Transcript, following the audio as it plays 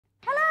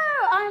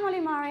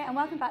Mari and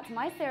welcome back to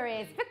my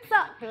series Fix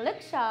Up,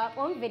 Look Sharp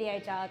on Video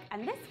Jug,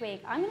 and this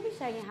week I'm going to be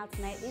showing you how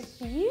to make these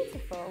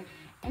beautiful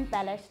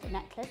embellished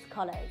necklace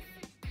collars.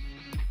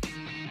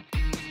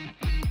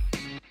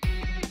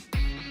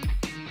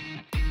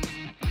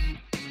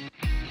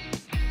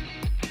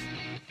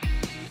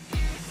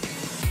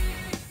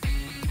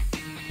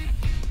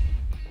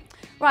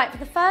 Right, for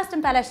the first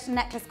embellished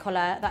necklace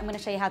collar that I'm going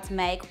to show you how to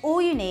make,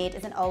 all you need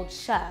is an old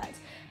shirt.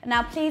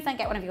 Now please don't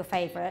get one of your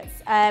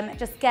favourites,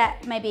 just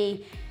get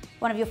maybe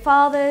one of your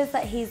father's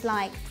that he's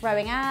like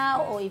throwing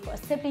out, or you've got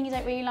a sibling you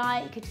don't really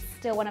like, you could just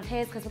steal one of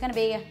his because we're going to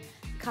be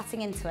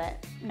cutting into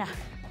it. No,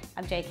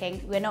 I'm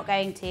joking, we're not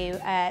going to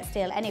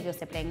steal any of your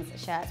siblings'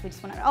 shirts, we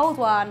just want an old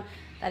one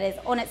that is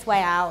on its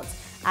way out,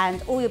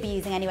 and all you'll be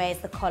using anyway is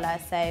the collar,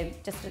 so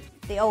just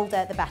the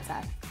older the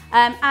better.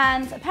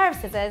 And a pair of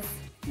scissors,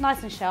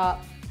 nice and sharp,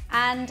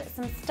 and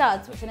some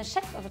studs which are in the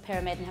shape of a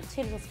pyramid and have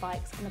two little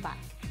spikes on the back.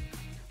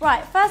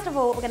 Right, first of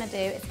all what we're going to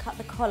do is cut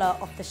the collar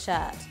off the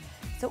shirt.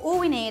 So all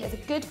we need is a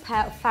good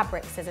pair of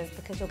fabric scissors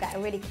because you'll get a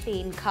really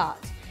clean cut.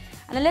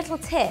 And a little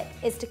tip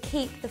is to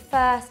keep the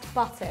first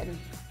button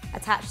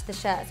attached to the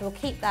shirt. So we'll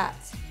keep that,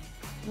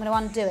 I'm going to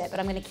undo it, but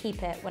I'm going to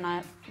keep it when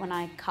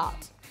I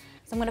cut.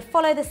 So I'm going to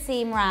follow the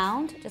seam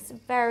round, just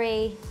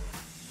very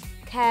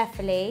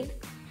carefully,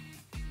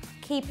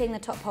 keeping the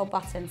top hole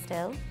button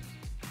still.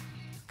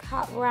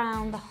 Cut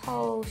round the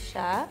whole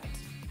shirt.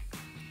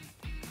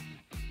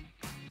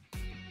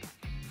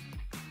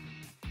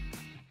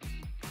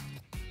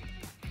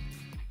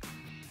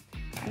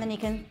 And then you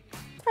can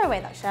throw away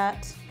that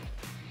shirt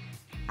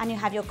and you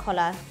have your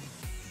collar.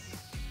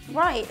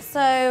 Right,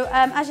 so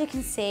as you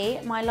can see,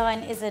 my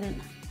line isn't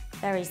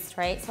very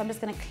straight, so I'm just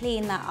going to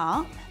clean that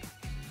up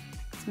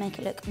to make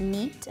it look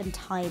neat and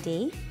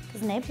tidy,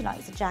 because nobody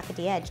likes a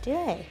jaggedy edge, do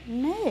they?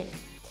 No.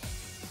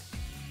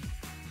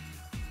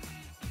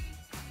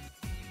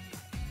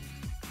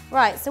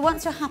 Right, so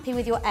once you're happy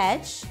with your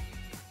edge,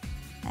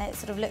 it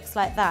sort of looks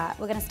like that,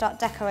 we're going to start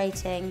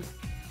decorating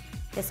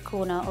this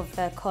corner of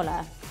the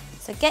collar.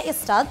 So get your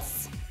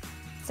studs.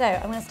 So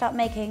I'm going to start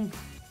making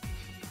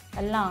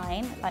a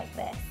line like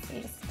this. So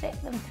you just stick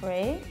them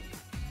through.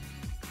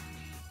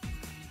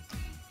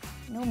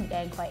 Normally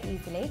going quite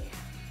easily.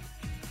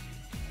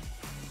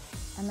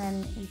 And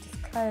then you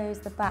just close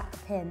the back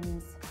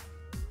pins.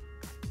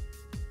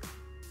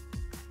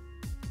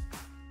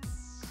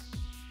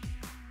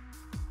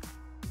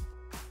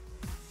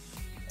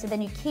 So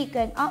then you keep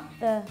going up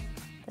the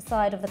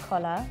side of the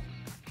collar.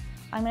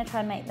 I'm going to try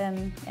and make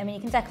them, I mean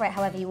you can decorate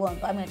however you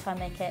want, but I'm going to try and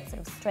make it sort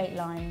of straight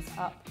lines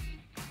up.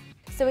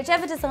 So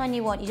whichever design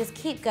you want, you just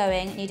keep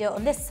going and you do it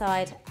on this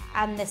side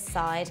and this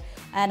side.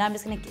 And I'm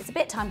just going to, it's a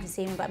bit time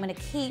consuming, but I'm going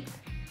to keep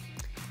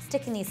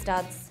sticking these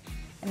studs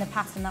in the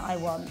pattern that I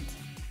want.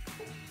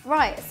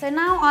 Right, so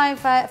now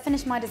I've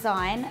finished my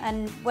design,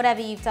 and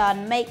whatever you've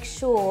done, make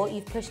sure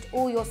you've pushed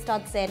all your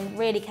studs in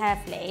really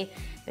carefully,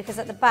 because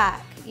at the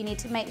back you need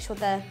to make sure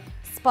the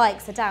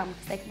spikes are down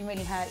because they can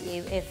really hurt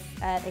you if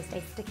they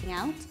stay sticking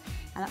out,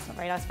 and that's not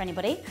very nice for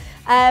anybody.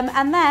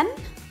 And then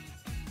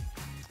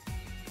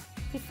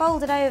you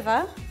fold it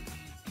over,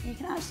 you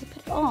can actually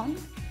put it on,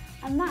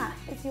 and that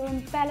is your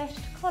embellished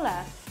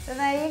collar. So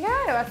there you go,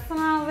 a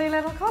snazzy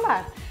little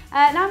collar.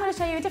 Now I'm going to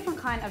show you a different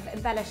kind of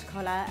embellished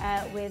collar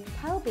with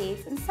pearl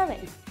beads and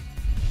sewing.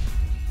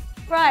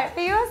 Right, for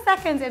your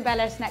second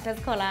embellished necklace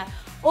collar,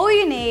 all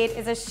you need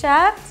is a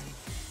shirt,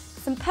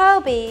 some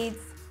pearl beads,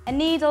 a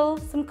needle,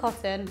 some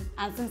cotton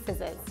and some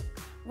scissors.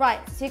 Right,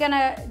 so you're going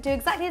to do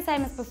exactly the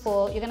same as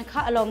before. You're going to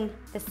cut along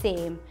the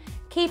seam,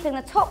 keeping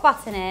the top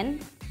button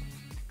in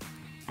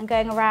and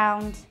going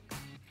around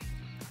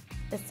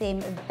the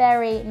seam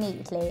very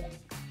neatly,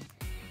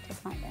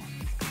 just like this.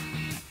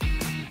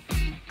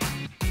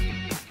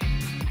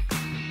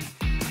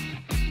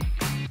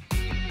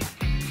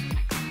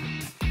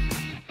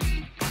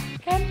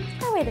 Again,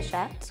 throw away the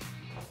shirt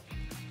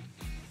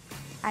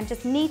and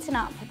just neaten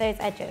up those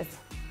edges.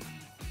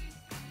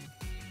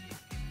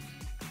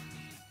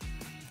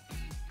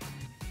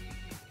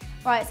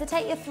 Right, so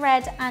take your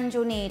thread and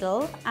your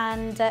needle,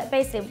 and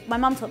basically my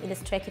mum taught me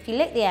this trick. If you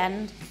lick the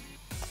end,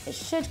 it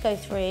should go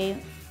through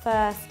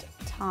first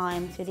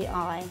time through the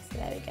eye. So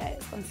there we go,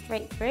 it's gone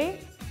straight through.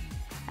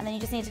 And then you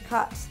just need to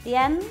cut the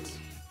end.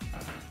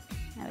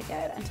 There we go,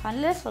 and tie a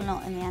little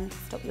knot in the end to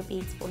stop your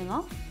beads falling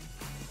off.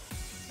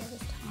 So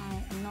just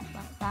tie a knot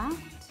like that.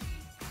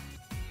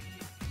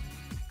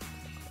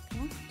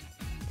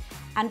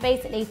 And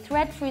basically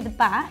thread through the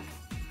back.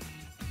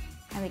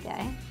 There we go.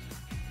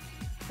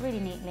 Really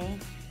neatly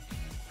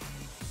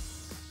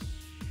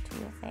to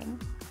your thing,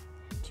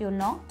 to your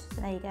knot,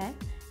 so there you go,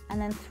 and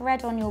then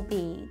thread on your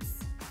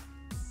beads,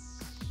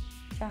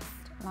 just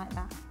like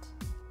that.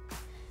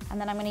 And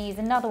then I'm going to use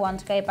another one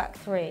to go back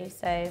through,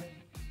 so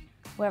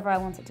wherever I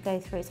want it to go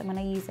through, so I'm going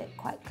to use it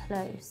quite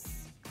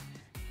close,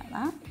 like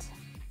that.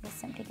 Just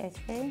simply go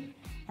through,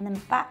 and then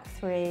back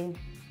through.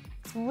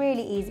 It's a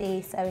really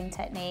easy sewing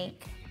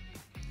technique.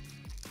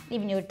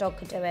 Even your dog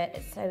could do it,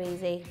 it's so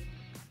easy.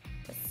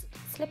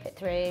 Slip it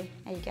through,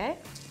 there you go.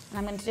 And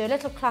I'm going to do a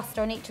little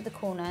cluster on each of the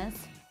corners.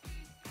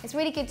 It's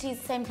really good to use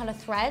the same colour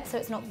thread so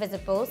it's not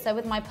visible. So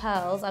with my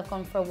pearls, I've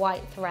gone for a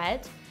white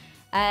thread.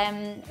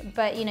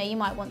 But you know, you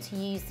might want to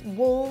use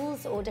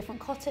wools or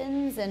different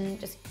cottons and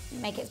just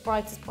make it as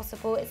bright as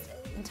possible. It's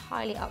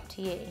entirely up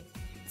to you.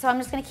 So I'm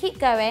just going to keep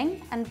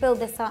going and build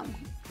this up,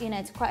 you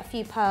know, to quite a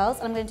few pearls.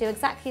 And I'm going to do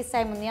exactly the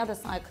same on the other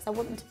side because I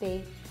want them to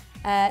be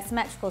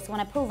symmetrical. So when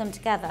I pull them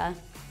together,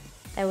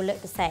 they will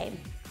look the same.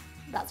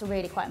 That's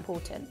really quite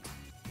important.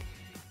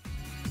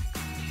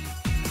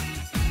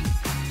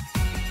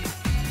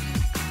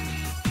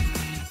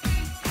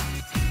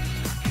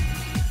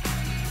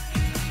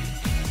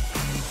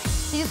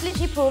 So you just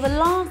literally pull the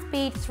last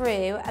bead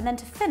through, and then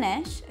to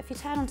finish, if you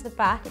turn onto the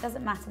back, it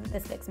doesn't matter that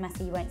this looks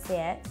messy, you won't see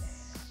it.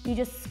 You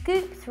just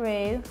scoop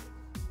through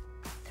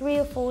 3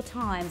 or 4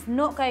 times,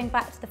 not going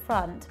back to the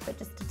front, but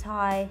just to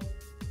tie,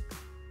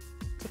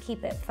 to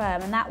keep it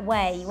firm, and that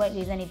way you won't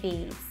lose any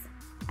beads.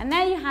 And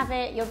there you have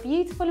it, your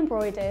beautiful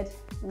embroidered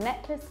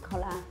necklace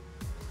collar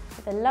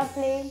with a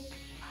lovely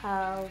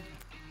pearl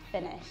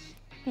finish.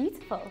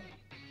 Beautiful.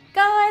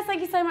 Guys,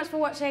 thank you so much for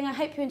watching. I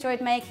hope you enjoyed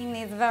making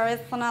these very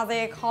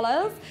snazzy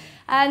collars.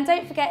 And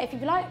don't forget, if you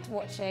liked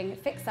watching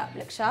Fix Up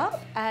Look Sharp,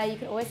 you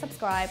can always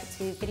subscribe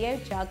to Video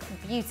Jug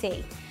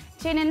Beauty.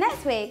 Tune in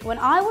next week when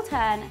I will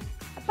turn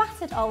a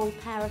battered old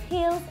pair of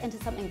heels into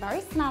something very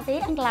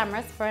snazzy and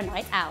glamorous for a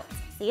night out.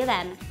 See you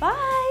then.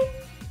 Bye.